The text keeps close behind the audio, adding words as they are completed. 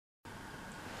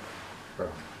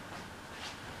background.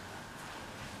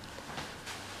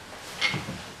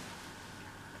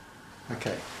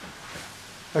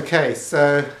 Okay,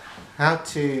 so how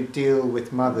to deal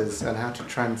with mothers and how to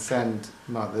transcend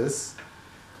mothers.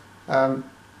 And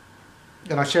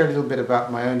I'll share a little bit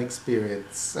about my own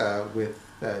experience with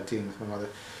dealing with my mother.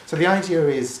 So the idea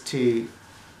is to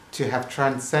have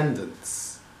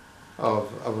transcendence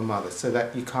of a mother, so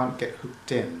that you can't get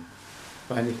hooked in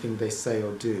by anything they say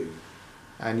or do,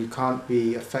 and you can't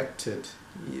be affected,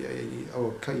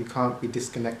 or you can't be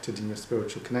disconnected in your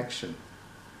spiritual connection.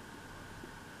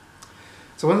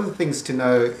 So one of the things to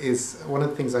know is, one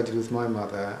of the things I did with my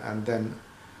mother, and then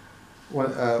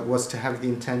was to have the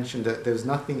intention that there was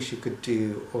nothing she could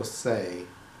do or say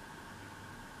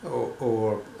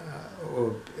or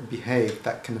behave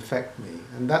that can affect me.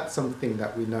 And that's something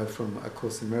that we know from A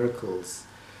Course in Miracles.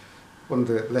 One of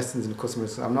the lessons in A Course in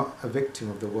Miracles, I'm not a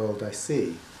victim of the world I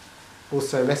see.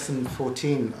 Also, lesson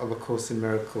 14 of A Course in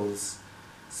Miracles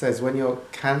says when you're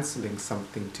cancelling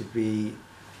something to be,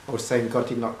 or saying God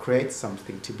did not create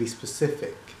something, to be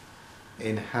specific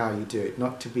in how you do it,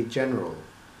 not to be general.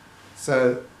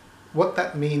 So what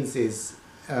that means is,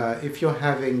 if you're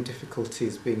having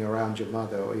difficulties being around your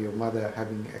mother, or your mother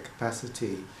having a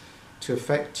capacity to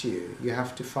affect you, you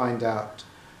have to find out,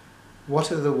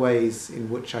 what are the ways in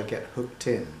which I get hooked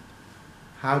in?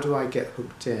 How do I get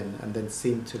hooked in and then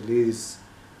seem to lose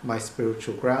my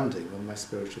spiritual grounding or my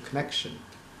spiritual connection?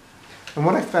 And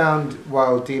what I found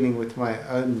while dealing with my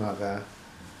own mother,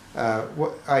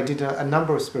 I did a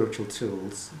number of spiritual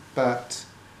tools, but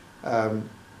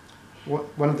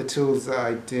one of the tools that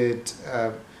I did,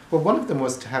 one of them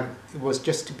was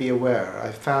just to be aware.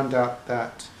 I found out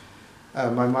that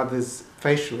my mother's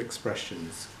facial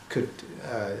expressions could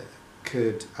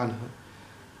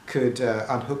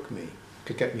unhook me,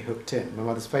 could get me hooked in. My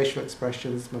mother's facial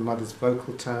expressions, my mother's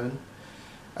vocal tone,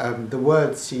 the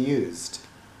words she used,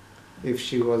 if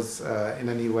she was in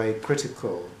any way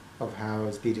critical of how I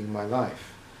was leading my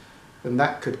life, then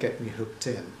that could get me hooked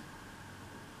in.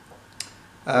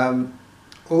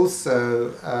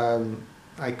 Also,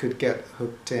 I could get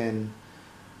hooked in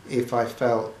if I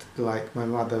felt like my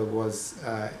mother was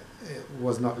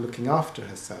not looking after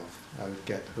herself. I would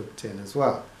get hooked in as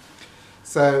well.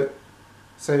 So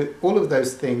all of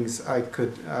those things I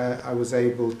was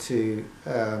able to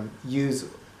use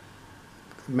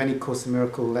many Course in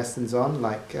Miracles lessons on,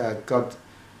 like I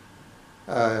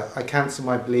cancel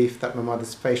my belief that my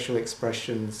mother's facial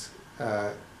expressions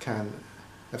can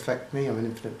affect me. I'm an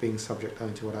infinite being subject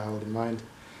only to what I hold in mind.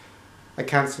 I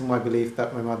cancel my belief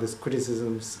that my mother's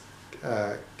criticisms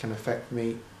can affect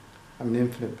me. I'm an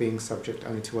infinite being subject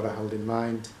only to what I hold in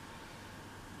mind.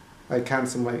 I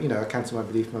cancel my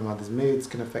belief my mother's moods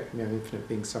can affect me. I'm an infinite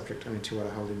being subject only to what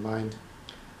I hold in mind.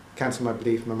 I cancel my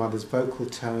belief my mother's vocal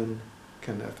tone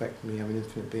can affect me. I'm an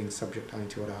infinite being subject only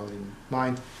to what I hold in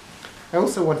mind. I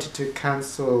also wanted to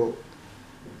cancel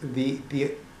the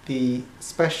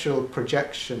special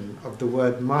projection of the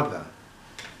word mother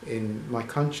in my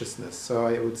consciousness. So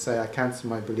I would say I cancel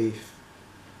my belief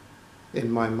in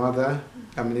my mother.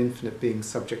 I'm an infinite being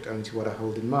subject only to what I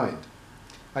hold in mind.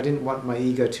 I didn't want my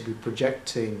ego to be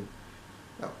projecting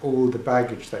all the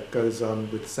baggage that goes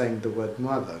on with saying the word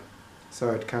mother.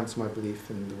 So I'd cancel my belief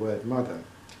in the word mother.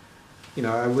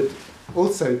 I would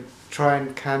also try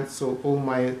and cancel all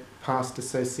my past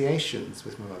associations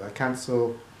with my mother. I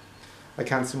cancel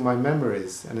my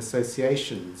memories and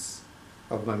associations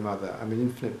of my mother. I'm an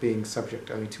infinite being subject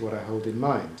only to what I hold in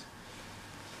mind.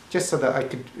 Just so that I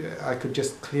could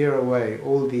just clear away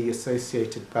all the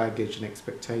associated baggage and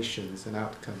expectations and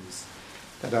outcomes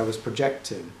that I was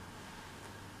projecting.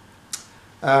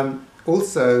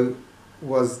 Also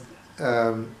was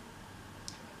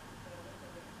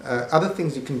other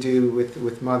things you can do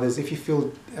with mothers, if you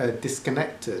feel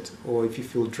disconnected or if you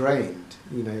feel drained.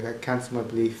 I cancel my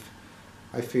belief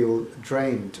I feel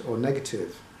drained or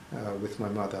negative with my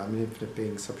mother. I'm an infinite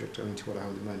being subject only to what I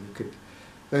hold in mind.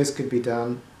 Those could be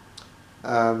done.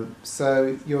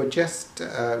 So you're just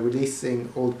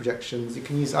releasing all the projections. You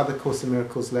can use other Course in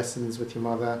Miracles lessons with your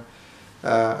mother.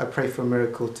 I pray for a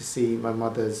miracle to see my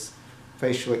mother's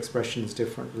facial expressions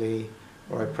differently,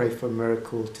 or I pray for a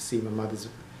miracle to see my mother's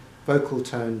vocal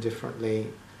tone differently,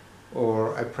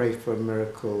 or I pray for a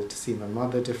miracle to see my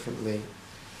mother differently,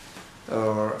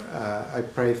 or I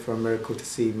pray for a miracle to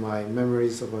see my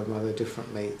memories of my mother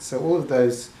differently. So all of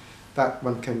those, that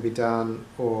one can be done.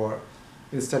 Or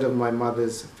instead of my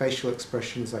mother's facial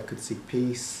expressions, I could see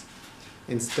peace.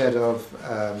 Instead of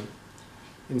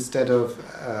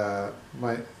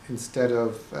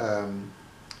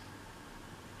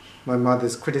my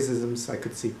mother's criticisms, I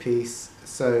could see peace.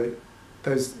 So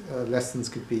those lessons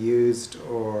could be used,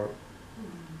 or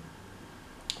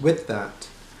with that.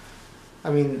 I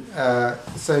mean,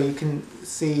 so you can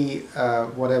see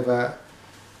whatever.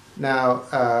 Now,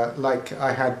 like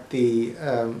I had the,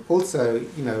 also,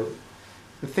 you know,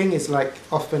 the thing is, like,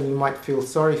 often you might feel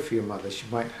sorry for your mother. She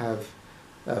might have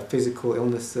physical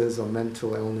illnesses or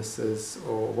mental illnesses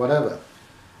or whatever.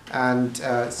 And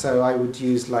so I would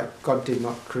use, like, God did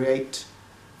not create,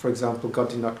 for example, God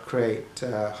did not create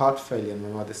heart failure in my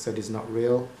mother, so it is not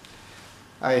real.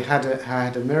 I had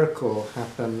a miracle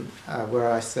happen where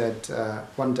I said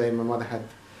one day my mother had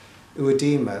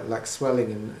oedema, like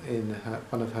swelling in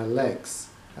one of her legs,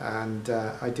 and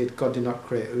I did God did not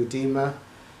create oedema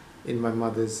in my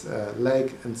mother's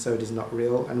leg, and so it is not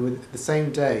real. And with the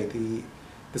same day,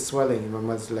 the swelling in my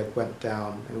mother's leg went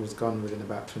down and was gone within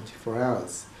about 24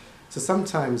 hours. So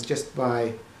sometimes just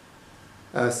by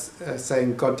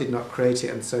saying God did not create it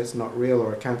and so it's not real,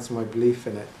 or I cancel my belief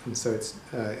in it and so it's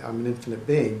I'm an infinite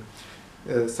being,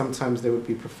 sometimes there would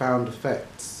be profound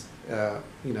effects,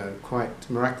 you know, quite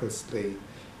miraculously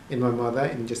in my mother,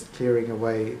 in just clearing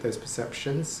away those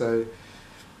perceptions. So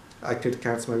I could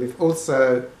cancel my belief.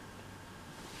 Also,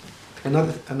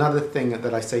 another thing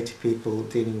that I say to people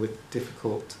dealing with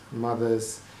difficult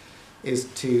mothers is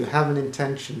to have an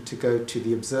intention to go to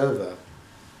the observer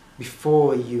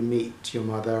before you meet your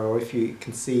mother, or if you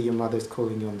can see your mother's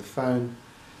calling you on the phone,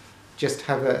 just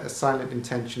have a silent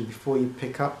intention before you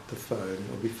pick up the phone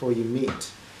or before you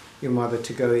meet your mother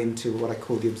to go into what I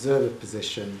call the observer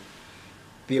position.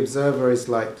 The observer is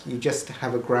like, you just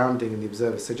have a grounding in the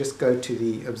observer, so just go to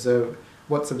the observer.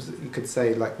 You could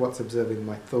say, like, what's observing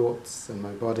my thoughts and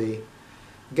my body.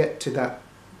 Get to that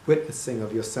witnessing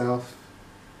of yourself.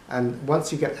 And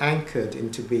once you get anchored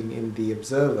into being in the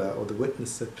observer or the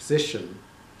witnesser position,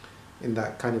 in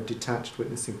that kind of detached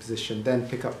witnessing position, then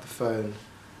pick up the phone,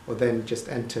 or then just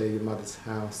enter your mother's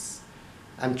house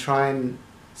and try and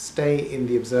stay in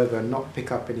the observer and not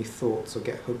pick up any thoughts or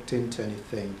get hooked into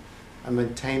anything, and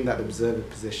maintain that observer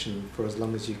position for as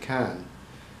long as you can.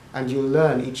 And you'll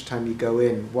learn each time you go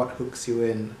in what hooks you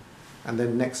in, and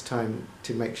then next time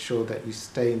to make sure that you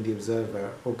stay in the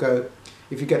observer, or go.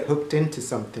 If you get hooked into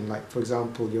something, like for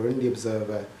example you're in the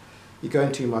observer, you go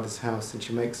into your mother's house and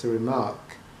she makes a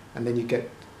remark, and then you get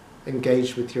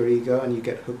engaged with your ego and you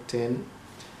get hooked in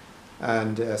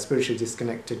and spiritually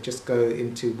disconnected, just go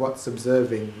into what's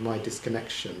observing my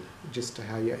disconnection, just to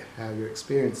how you're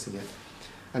experiencing it,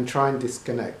 and try and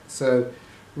disconnect. So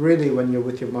really, when you're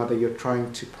with your mother, you're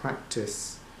trying to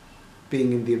practice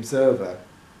being in the observer,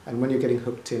 and when you're getting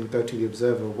hooked in, go to the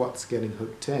observer, what's getting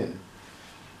hooked in.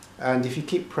 And if you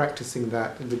keep practicing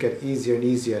that, it will get easier and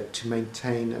easier to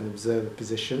maintain an observer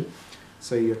position.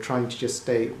 So you're trying to just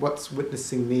stay, what's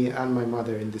witnessing me and my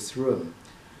mother in this room?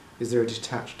 Is there a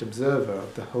detached observer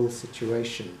of the whole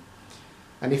situation?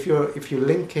 And if you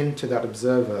link into that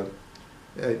observer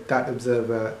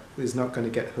is not going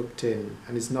to get hooked in,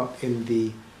 and is not in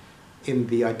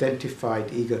the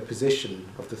identified ego position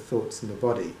of the thoughts in the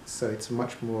body. So it's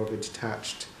much more of a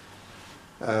detached,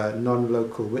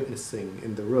 non-local witnessing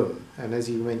in the room. And as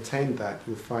you maintain that,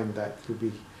 you'll find that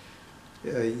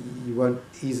you won't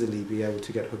easily be able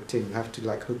to get hooked in. You have to,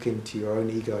 like, hook into your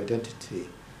own ego identity,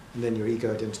 and then your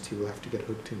ego identity will have to get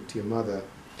hooked into your mother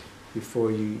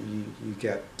before you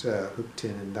get hooked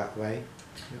in that way.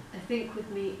 Yeah. I think with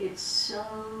me it's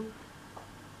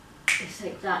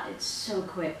like that, it's so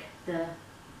quick, the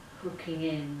hooking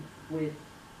in with...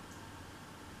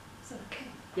 Is that okay?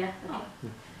 Yeah, okay. Oh.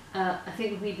 Yeah. I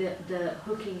think with me the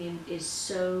hooking in is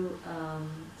so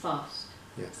fast.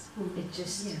 Yes. Mm-hmm. It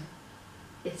just, yeah.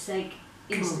 It's like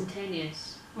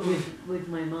instantaneous with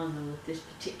my mum, with this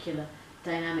particular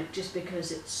dynamic, just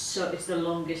because it's the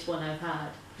longest one I've had.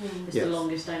 It's Yes. the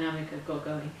longest dynamic I've got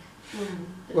going.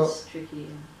 That's Well, tricky.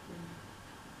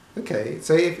 okay,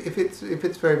 so if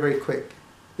it's very, very quick,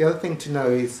 the other thing to know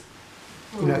is,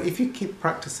 you know, if you keep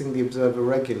practicing the observer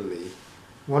regularly,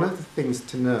 one of the things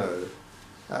to know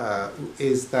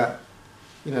is that,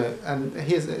 you know,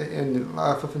 and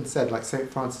I've often said, like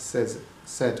St. Francis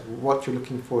said, what you're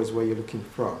looking for is where you're looking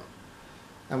from.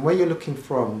 And where you're looking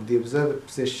from, the observer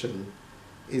position,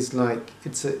 is like,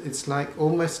 it's like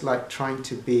almost like trying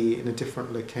to be in a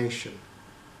different location.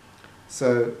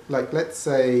 So, like, let's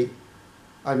say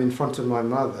I'm in front of my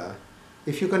mother.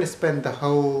 If you're going to spend the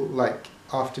whole, like,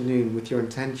 afternoon with your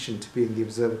intention to be in the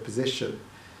observer position,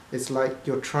 it's like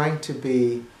you're trying to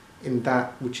be in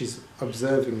that which is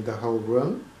observing the whole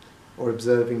room or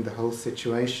observing the whole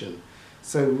situation.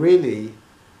 So really,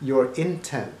 your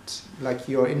intent, like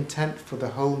your intent for the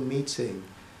whole meeting,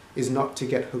 is not to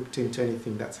get hooked into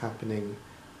anything that's happening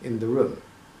in the room.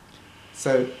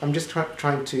 So I'm just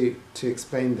trying to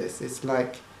explain this. It's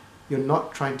like you're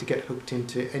not trying to get hooked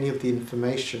into any of the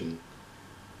information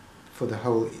for the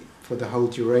whole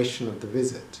duration of the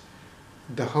visit.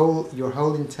 Your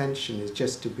whole intention is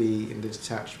just to be in the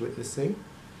detached witnessing.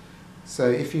 So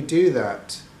if you do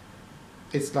that,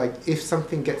 it's like if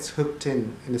something gets hooked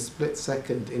in a split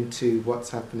second into what's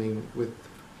happening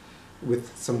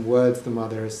with some words the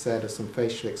mother has said or some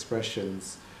facial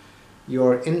expressions,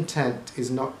 your intent is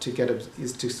not to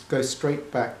is to go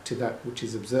straight back to that which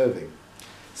is observing.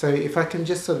 So if I can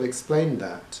just sort of explain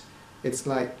that, it's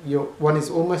like one is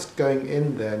almost going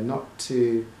in there not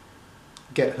to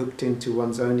get hooked into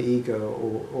one's own ego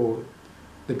or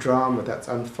the drama that's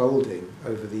unfolding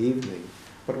over the evening,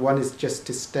 but one is just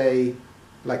to stay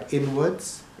like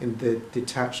inwards in the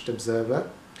detached observer.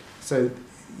 So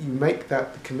you make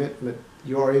that the commitment,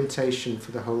 your orientation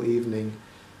for the whole evening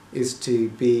is to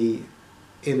be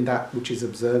in that which is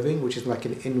observing, which is like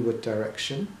an inward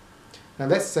direction. Now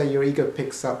let's say your ego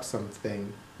picks up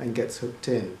something and gets hooked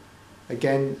in.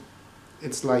 Again,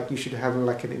 it's like you should have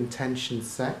like an intention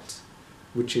set,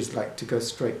 which is like to go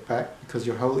straight back, because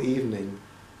your whole evening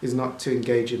is not to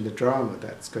engage in the drama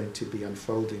that's going to be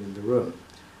unfolding in the room,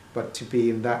 but to be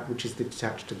in that which is the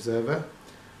detached observer.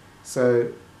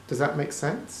 So does that make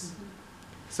sense? Mm-hmm.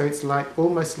 So it's like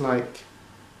almost like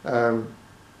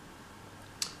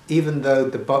even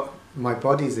though my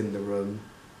body's in the room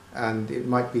and it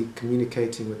might be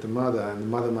communicating with the mother and the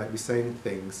mother might be saying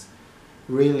things,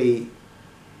 really,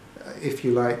 if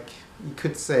you like, you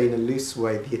could say in a loose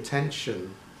way, the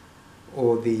attention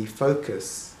or the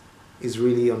focus is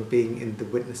really on being in the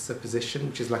witnesser position,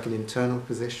 which is like an internal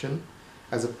position,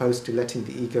 as opposed to letting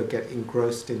the ego get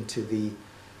engrossed into the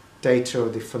data or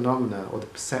the phenomena or the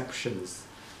perceptions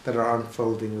that are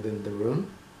unfolding within the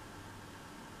room.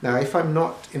 Now, if I'm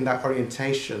not in that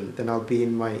orientation, then I'll be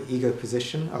in my ego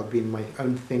position, I'll be in my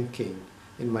own thinking,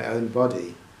 in my own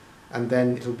body, and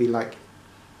then it'll be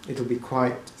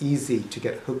quite easy to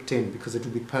get hooked in because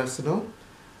it'll be personal.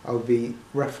 I'll be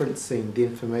referencing the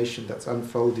information that's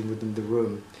unfolding within the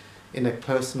room in a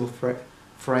personal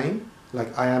frame,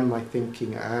 like I am my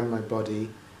thinking, I am my body,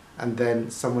 and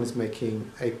then someone is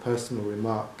making a personal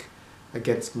remark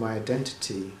against my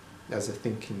identity as a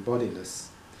thinking bodiness.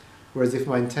 Whereas if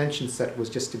my intention set was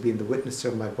just to be in the witnesser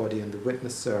of my body and the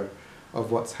witnesser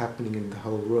of what's happening in the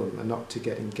whole room and not to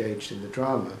get engaged in the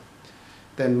drama,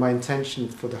 then my intention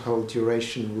for the whole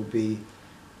duration will be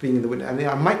being in the witness. And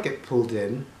I might get pulled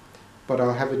in, but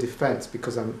I'll have a defense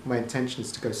because my intention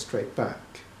is to go straight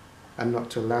back and not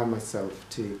to allow myself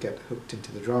to get hooked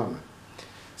into the drama.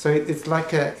 So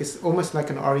it's almost like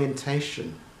an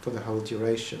orientation for the whole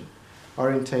duration.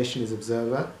 Orientation is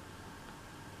observer.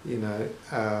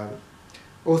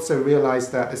 Also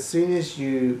realize that as soon as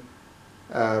you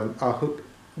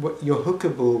you're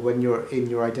hookable when you're in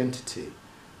your identity.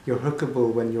 You're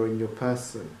hookable when you're in your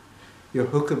person. You're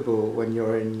hookable when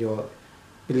you're in your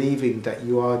believing that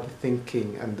you are the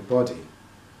thinking and the body.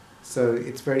 So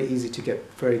it's very easy to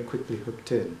get very quickly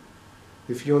hooked in.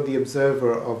 If you're the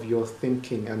observer of your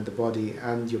thinking and the body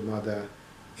and your mother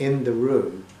in the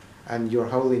room, and your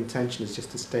whole intention is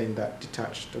just to stay in that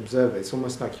detached observer, it's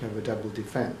almost like you have a double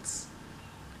defense,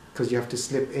 because you have to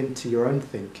slip into your own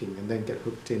thinking and then get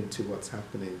hooked into what's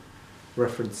happening,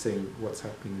 referencing what's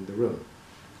happening in the room.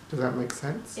 Does that make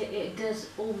sense? It does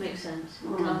all make sense.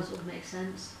 It does all make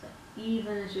sense. But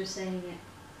even as you're saying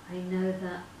it, I know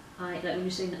that like when you're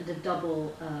saying that the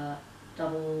double, what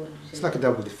did you say? It's like a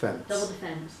double defense. Double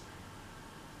defense.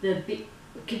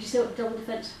 Could you say what double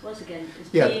defense was again?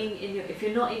 It's yeah. Being in your. If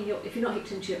you're not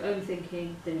hooked into your own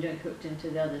thinking, then you don't get hooked into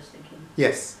the other's thinking.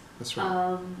 Yes, that's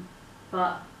right.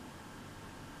 But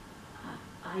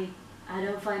I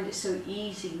don't find it so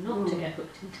easy not to get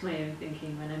hooked into my own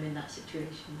thinking when I'm in that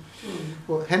situation.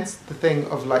 Well, hence the thing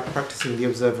of like practicing the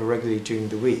observer regularly during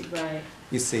the week. Right.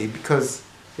 You see, because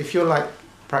if you're like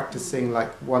practicing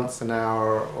like once an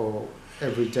hour or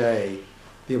every day,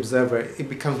 the observer, it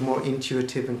becomes more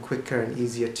intuitive and quicker and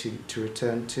easier to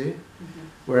return to. Mm-hmm.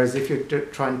 Whereas if you're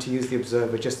trying to use the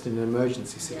observer just in an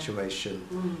emergency situation,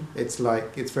 it's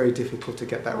very difficult to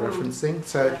get that referencing.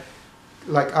 So,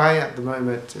 like at the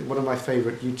moment, one of my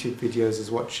favorite YouTube videos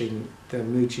is watching the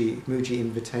Muji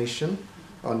invitation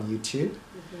on YouTube.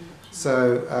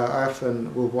 So I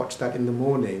often will watch that in the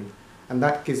morning, and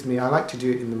that gives me, I like to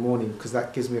do it in the morning because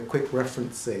that gives me a quick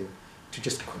referencing to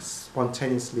just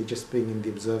spontaneously just being in the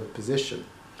observer position.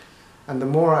 And the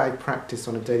more I practice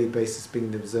on a daily basis being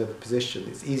in the observer position,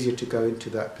 it's easier to go into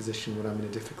that position when I'm in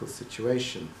a difficult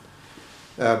situation,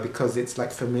 because it's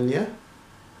like familiar.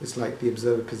 It's like the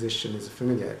observer position is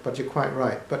familiar. But you're quite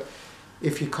right. But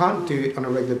if you can't do it on a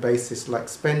regular basis, like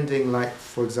spending, like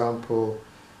for example,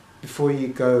 before you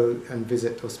go and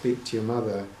visit or speak to your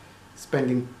mother,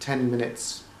 spending 10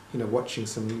 minutes, watching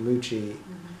some Muji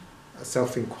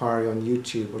self-inquiry on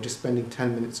YouTube, or just spending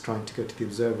 10 minutes trying to go to the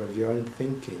observer of your own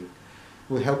thinking,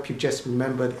 will help you just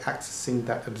remember accessing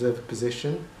that observer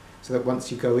position, so that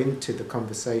once you go into the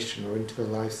conversation or into the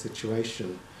live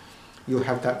situation, you'll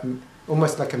have that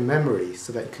almost like a memory,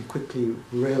 so that you can quickly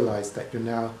realize that you're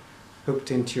now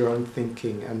hooked into your own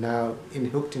thinking, and now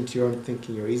hooked into your own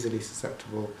thinking, you're easily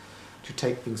susceptible to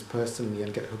take things personally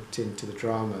and get hooked into the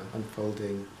drama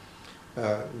unfolding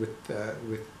with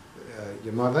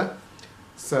your mother.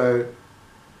 So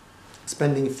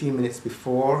spending a few minutes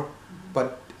before,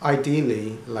 but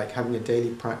ideally like having a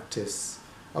daily practice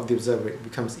of the observer, it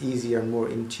becomes easier and more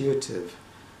intuitive.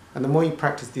 And the more you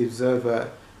practice the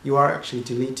observer, you are actually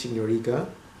deleting your ego.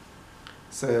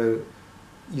 So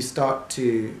you start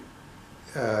to,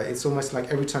 it's almost like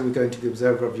every time you go into the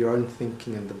observer of your own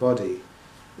thinking and the body,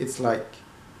 it's like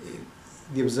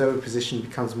the observer position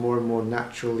becomes more and more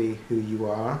naturally who you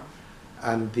are,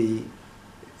 and the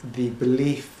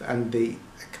belief and the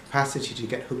capacity to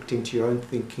get hooked into your own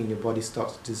thinking, your body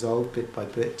starts to dissolve bit by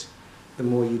bit the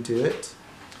more you do it.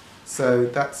 So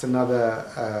that's another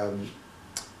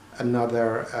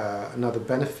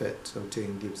benefit of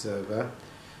doing the observer.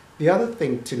 The other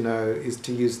thing to know is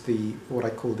to use what I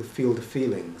call the feel the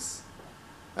feelings.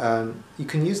 You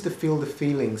can use the feel the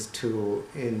feelings tool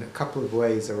in a couple of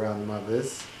ways around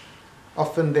mothers.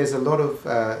 Often there's a lot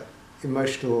of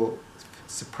emotional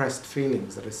suppressed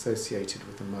feelings that are associated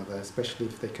with a mother, especially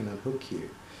if they can unhook you.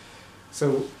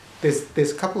 So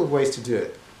there's a couple of ways to do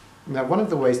it. Now, one of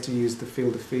the ways to use the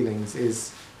feel the feelings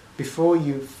is before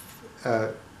you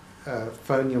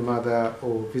phone your mother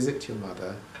or visit your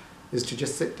mother, is to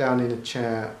just sit down in a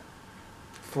chair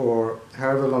for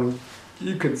however long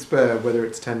you can spare, whether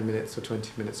it's 10 minutes or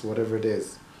 20 minutes or whatever it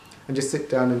is, and just sit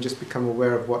down and just become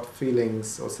aware of what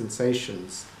feelings or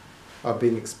sensations are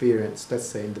being experienced, let's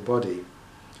say in the body,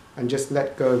 and just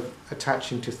let go of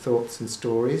attaching to thoughts and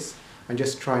stories, and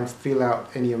just try and feel out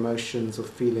any emotions or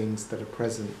feelings that are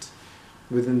present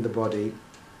within the body,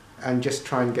 and just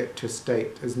try and get to a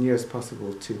state as near as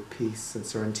possible to peace and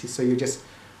serenity. So you're just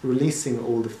releasing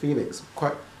all the feelings.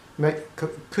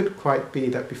 Could quite be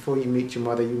that before you meet your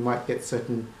mother, you might get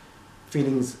certain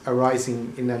feelings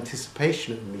arising in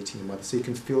anticipation of meeting your mother, so you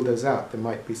can feel those out. There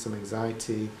might be some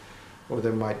anxiety, or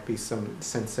there might be some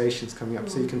sensations coming up,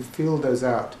 so you can feel those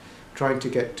out, trying to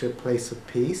get to a place of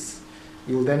peace.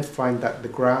 You'll then find that the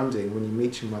grounding, when you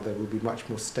meet your mother, will be much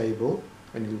more stable,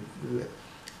 and you'll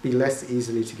be less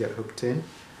easily to get hooked in.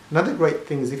 Another great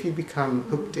thing is if you become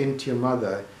hooked into your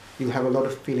mother, you'll have a lot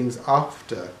of feelings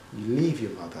after you leave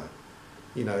your mother,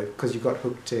 because you got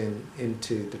hooked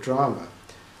into the drama.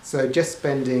 So just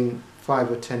spending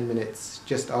 5 or 10 minutes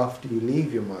just after you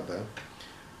leave your mother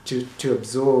to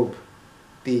absorb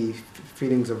the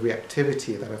feelings of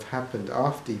reactivity that have happened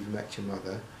after you've met your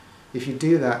mother. If you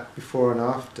do that before and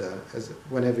after,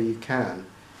 whenever you can,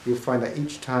 you'll find that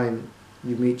each time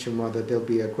you meet your mother, there'll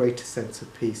be a greater sense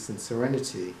of peace and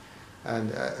serenity,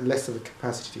 and less of a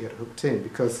capacity to get hooked in,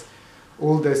 because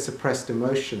all those suppressed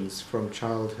emotions from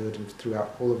childhood and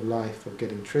throughout all of life of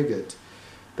getting triggered,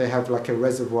 they have like a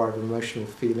reservoir of emotional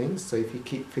feelings. So if you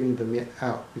keep feeling them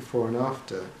out before and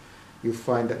after, you'll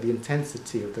find that the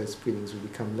intensity of those feelings will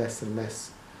become less and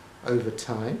less over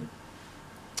time.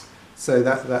 So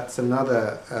that's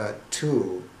another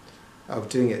tool of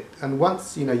doing it. And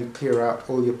once you clear out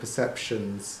all your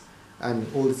perceptions and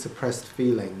all the suppressed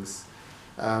feelings,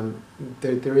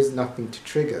 there is nothing to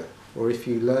trigger. Or if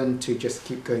you learn to just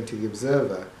keep going to the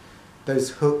observer, those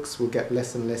hooks will get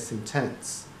less and less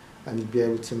intense, and you'll be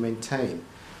able to maintain.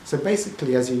 So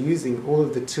basically, as you're using all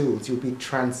of the tools, you'll be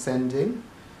transcending.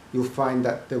 You'll find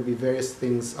that there'll be various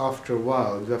things after a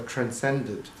while. You have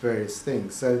transcended various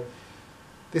things. So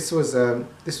this was a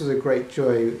great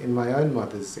joy in my own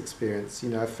mother's experience.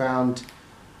 I found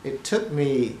it took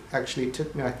me I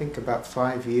think about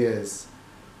 5 years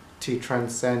to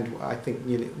transcend, I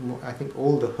think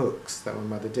all the hooks that my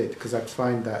mother did, because I'd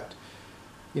find that,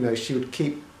 she would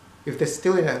keep, if they're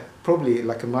still in probably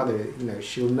like a mother,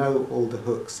 she'll know all the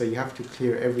hooks, so you have to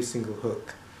clear every single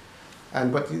hook.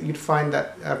 But you'd find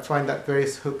that,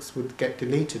 various hooks would get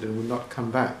deleted and would not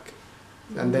come back.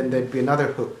 And then there'd be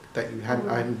another hook that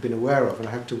I hadn't been aware of, and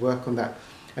I had to work on that.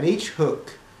 And each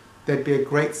hook, there'd be a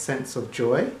great sense of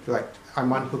joy, like I'm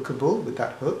unhookable with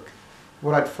that hook.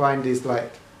 What I'd find is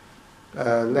like,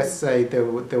 let's say there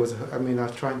was, I'll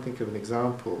try and think of an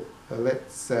example.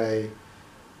 Let's say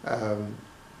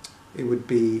it would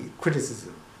be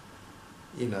criticism.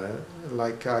 You know,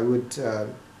 like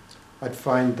I'd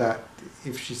find that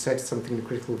if she said something in a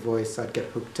critical voice, I'd get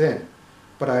hooked in.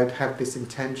 But I'd have this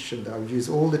intention that I would use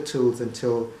all the tools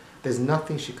until there's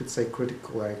nothing she could say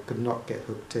critical I could not get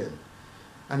hooked in.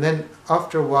 And then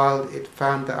after a while, it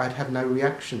found that I'd have no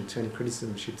reaction to any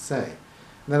criticism she'd say.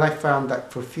 And then I found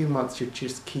that for a few months, she'd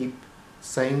just keep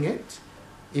saying it,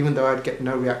 even though I'd get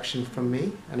no reaction from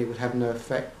me, and it would have no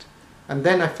effect. And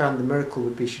then I found the miracle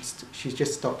would be she'd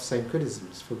just stopped saying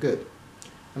criticisms for good.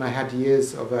 And I had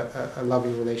years of a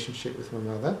loving relationship with my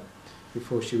mother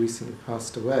before she recently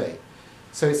passed away.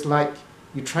 So it's like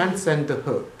you transcend the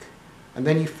hook, and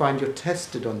then you find you're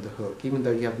tested on the hook, even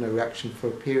though you have no reaction for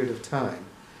a period of time.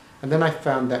 And then I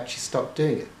found that she stopped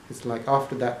doing it. It's like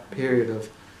after that period of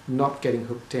not getting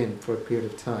hooked in for a period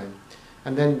of time.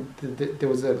 And then there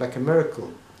was like a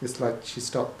miracle. It's like she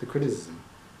stopped the criticism.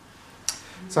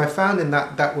 So I found in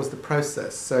that was the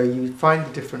process. So you find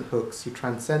the different hooks, you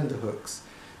transcend the hooks,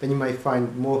 then you may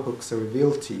find more hooks are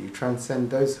revealed to you, you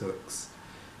transcend those hooks.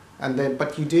 And then,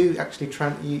 but you do actually,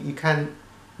 you can,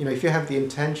 you know, if you have the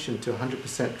intention to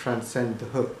 100% transcend the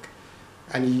hook,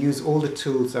 and you use all the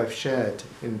tools I've shared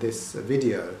in this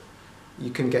video, you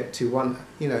can get to one,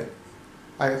 you know,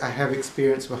 I have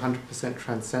experience of 100%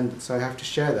 transcendence, so I have to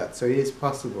share that. So it is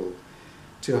possible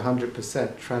to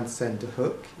 100% transcend the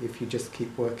hook if you just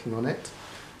keep working on it,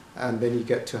 and then you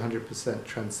get to 100%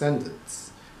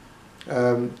 transcendence.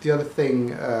 The other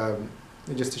thing,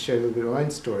 just to share a little bit of my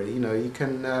own story, you know, you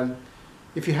can,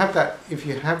 if you have that,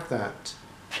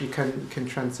 you can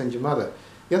transcend your mother.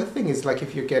 The other thing is, like,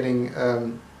 if you're getting,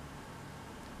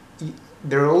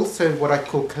 there are also what I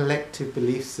call collective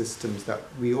belief systems that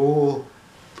we all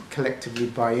collectively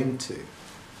buy into.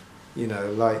 You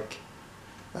know, like,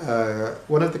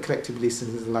 one of the collective belief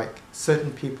systems is like,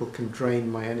 certain people can drain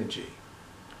my energy.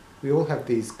 We all have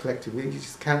these collective, you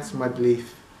just cancel my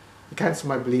belief,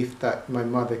 that my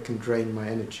mother can drain my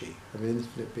energy. I'm an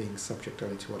infinite being subject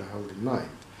only to what I hold in mind.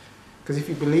 Because if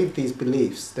you believe these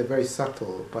beliefs, they're very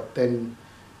subtle,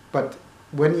 but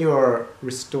when you're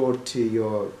restored to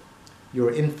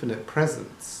your infinite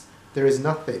presence, there is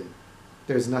nothing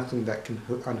that can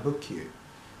unhook you.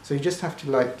 So you just have to,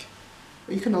 like,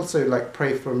 you can also, like,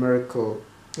 pray for a miracle.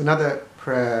 Another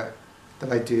prayer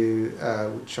that I do,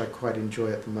 which I quite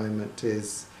enjoy at the moment,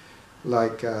 is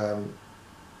like,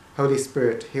 Holy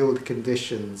Spirit, heal the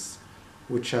conditions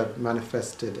which have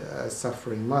manifested a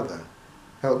suffering mother.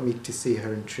 Help me to see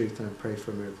her in truth, and I pray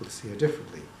for a miracle to see her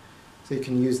differently. So you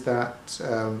can use that.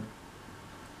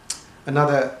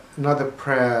 Another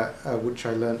prayer which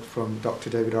I learnt from Dr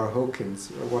David R Hawkins,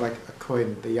 what I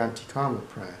coined the anti-karma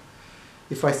prayer.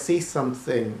 If I see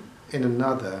something in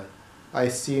another, I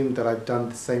assume that I've done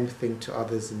the same thing to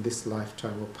others in this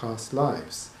lifetime or past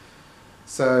lives.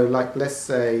 So, like, let's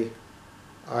say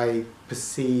I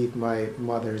perceive my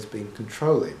mother as being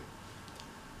controlling.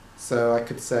 So I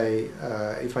could say,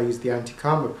 if I use the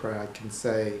anti-karma prayer, I can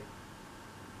say,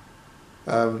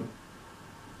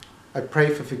 I pray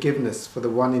for forgiveness for the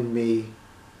one in me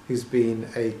who's been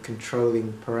a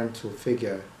controlling parental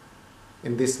figure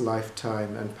in this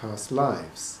lifetime and past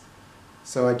lives.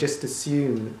 So I just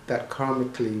assume that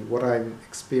karmically what I'm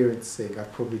experiencing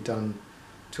I've probably done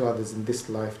to others in this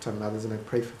lifetime and others, and I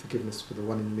pray for forgiveness for the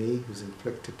one in me who's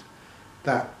inflicted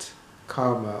that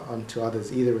karma onto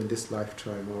others either in this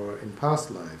lifetime or in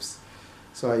past lives.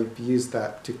 So I've used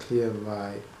that to clear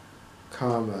my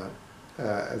karma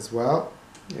as well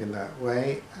in that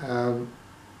way.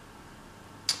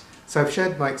 So I've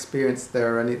shared my experience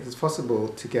there, and it is possible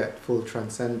to get full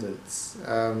transcendence.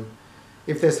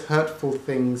 If there's hurtful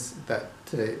things that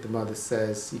the mother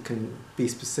says, you can be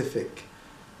specific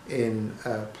in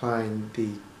applying the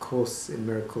Course in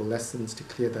Miracle lessons to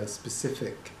clear those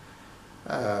specific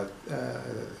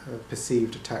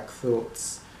perceived attack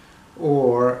thoughts,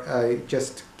 or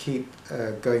just keep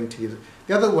going to you.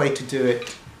 The other way to do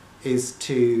it is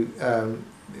to,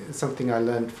 something I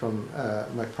learned from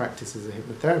my practice as a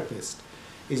hypnotherapist,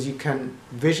 is you can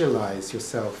visualize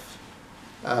yourself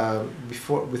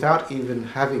without even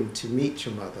having to meet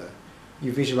your mother.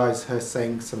 You visualize her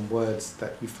saying some words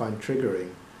that you find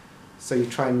triggering. So you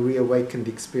try and reawaken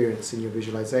the experience in your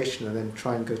visualization, and then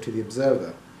try and go to the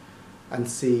observer and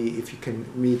see if you can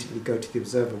immediately go to the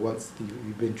observer once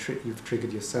you've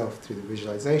triggered yourself through the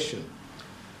visualization.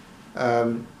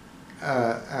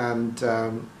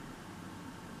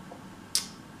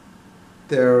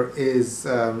 There is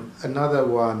another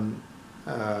one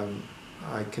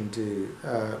I can do.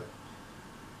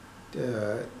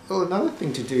 Another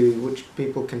thing to do, which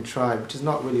people can try, which is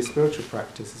not really a spiritual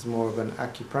practice, it's more of an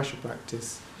acupressure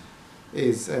practice,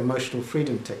 is an emotional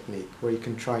freedom technique where you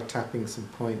can try tapping some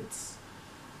points.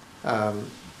 Do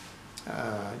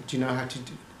you know how to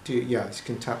do? Yeah, you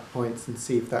can tap points and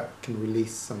see if that can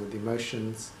release some of the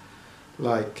emotions.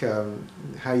 Like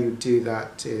how you do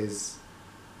that is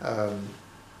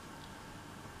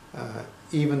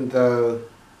even though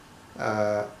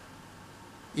my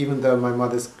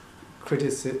mother's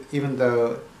even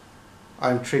though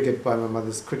I'm triggered by my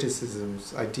mother's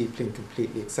criticisms, I deeply and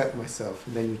completely accept myself.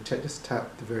 And then you just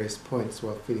tap the various points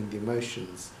while feeling the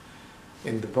emotions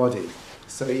in the body.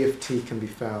 So EFT can be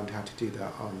found how to do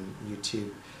that on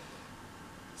YouTube.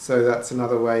 So that's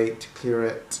another way to clear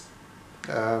it.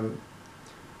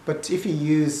 But if you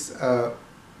use,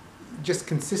 just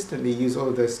consistently use all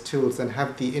of those tools and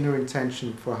have the inner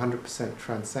intention for 100%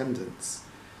 transcendence,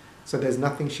 so there's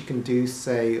nothing she can do,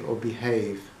 say, or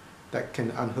behave that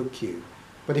can unhook you.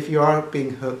 But if you are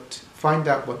being hooked, find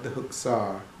out what the hooks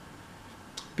are.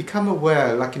 Become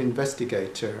aware, like an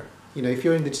investigator. You know, if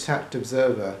you're in the detached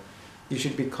observer, you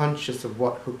should be conscious of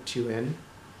what hooked you in,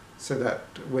 so that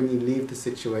when you leave the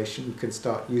situation, you can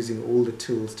start using all the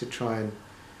tools to try and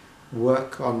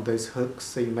work on those hooks,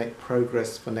 so you make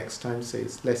progress for next time, so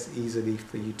it's less easily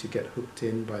for you to get hooked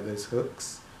in by those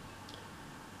hooks.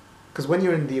 Because when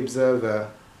you're in the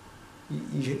observer,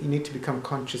 you need to become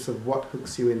conscious of what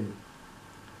hooks you in.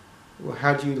 Well,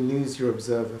 how do you lose your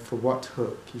observer? For what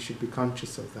hook? You should be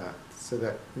conscious of that, so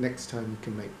that next time you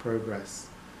can make progress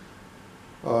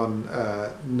on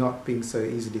not being so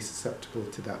easily susceptible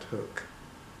to that hook.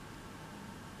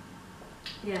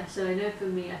 Yeah, so I know for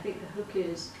me, I think the hook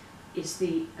is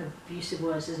the abusive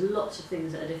words. There's lots of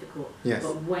things that are difficult, Yes.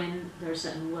 but when there are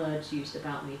certain words used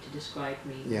about me to describe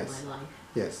me Yes. in my life,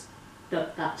 Yes.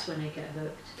 that's when I get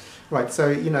hooked. Right, so,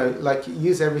 you know, like,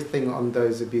 use everything on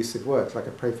those abusive words. Like,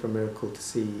 I pray for a miracle to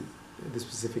see the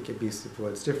specific abusive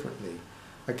words differently.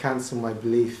 I cancel my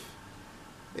belief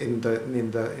in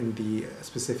the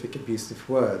specific abusive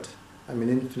word. I'm an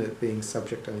infinite being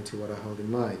subject only to what I hold in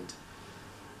mind.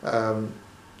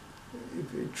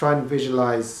 Try and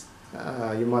visualize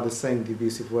your mother saying the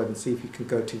abusive word and see if you can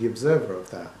go to the observer of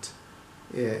that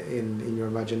in your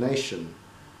imagination.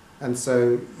 And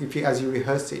so, as you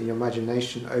rehearse it in your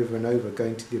imagination over and over,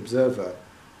 going to the observer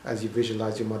as you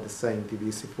visualize your mother saying the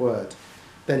abusive word,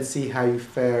 then see how you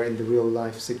fare in the real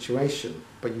life situation.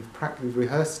 But you've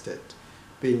rehearsed it,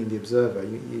 being in the observer.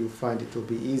 You'll find it will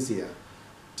be easier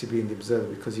to be in the observer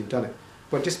because you've done it.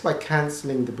 But just by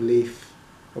cancelling the belief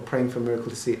or praying for a miracle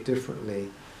to see it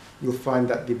differently, you'll find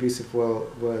that the abusive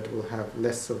word will have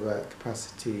less of a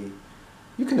capacity.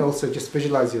 You can also just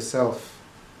visualize yourself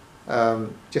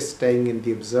just staying in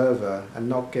the observer and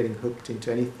not getting hooked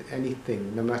into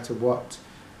anything, no matter what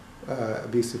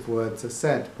abusive words are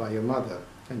said by your mother,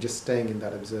 and just staying in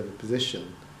that observer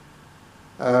position.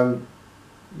 Praying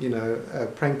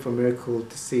for a miracle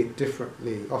to see it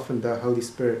differently. Often the Holy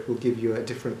Spirit will give you a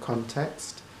different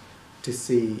context to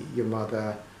see your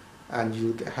mother, and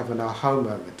you'll have an aha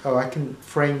moment. Oh, I can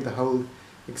frame the whole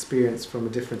experience from a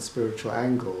different spiritual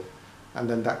angle, and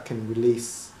then that can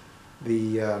release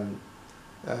the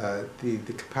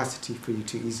capacity for you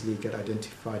to easily get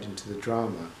identified into the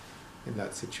drama in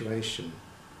that situation.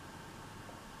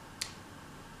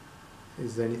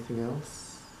 Is there anything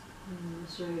else?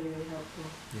 It's really, really helpful.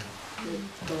 Yeah.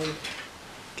 Good.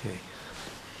 Okay.